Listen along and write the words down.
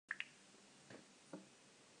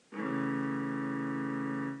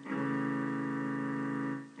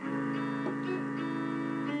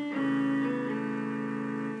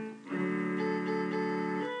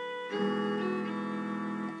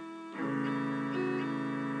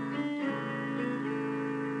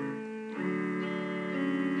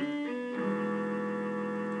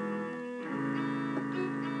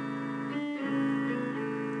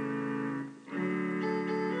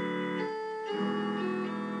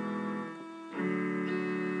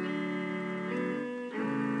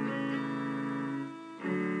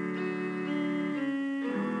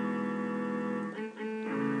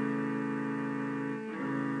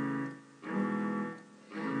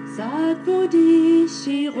Sag, wo die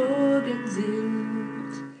Chirurgen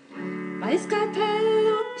sind, bei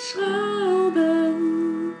Skalpell und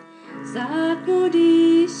Schrauben. Sag, wo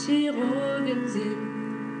die Chirurgen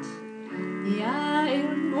sind, ja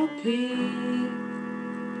im OP.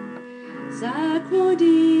 Sag, wo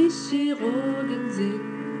die Chirurgen sind,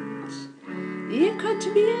 ihr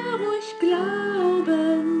könnt mir ruhig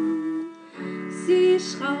glauben. Sie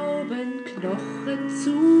schrauben Knochen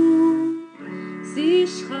zu, sie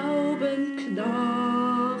schrauben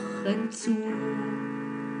Knochen zu.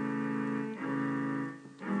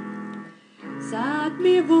 Sag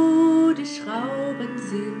mir, wo die Schrauben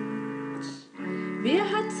sind, wer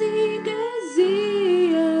hat sie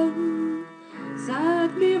gesehen?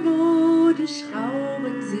 Sag mir, wo die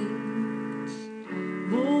Schrauben sind,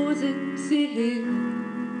 wo sind sie hin?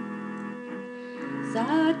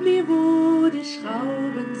 Sag mir, wo die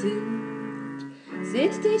Schrauben sind,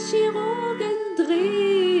 seht die Chirurgen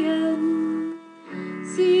drehen.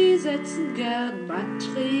 Sie setzen gern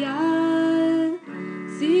Material,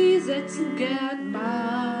 sie setzen gern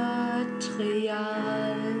Material.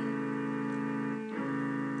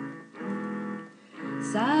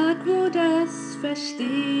 Sag, wo das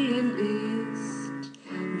Verstehen ist,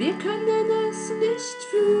 wir können es nicht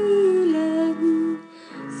fühlen.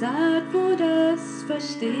 Sag, wo das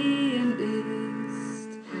Verstehen ist,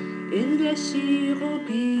 in der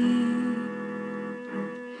Chirurgie.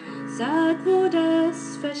 Sag, wo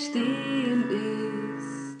das Verstehen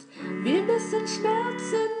ist, wir müssen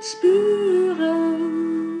Schmerzen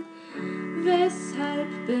spüren. Weshalb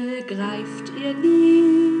begreift ihr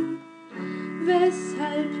nie?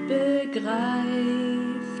 Weshalb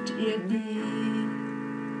begreift ihr nie?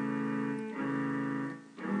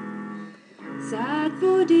 Sag,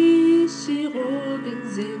 wo die Chirurgen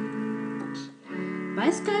sind, bei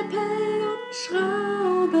Skalpell und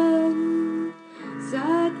Schrauben.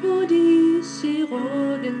 Sag, wo die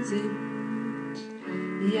Chirurgen sind,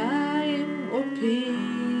 ja im OP.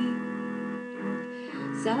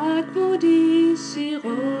 Sag, wo die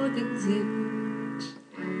Chirurgen sind,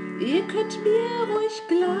 ihr könnt mir ruhig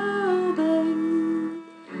glauben.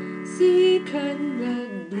 Sie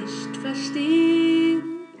können nicht verstehen,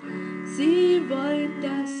 sie wollen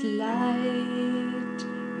das Leid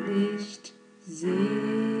nicht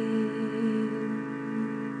sehen.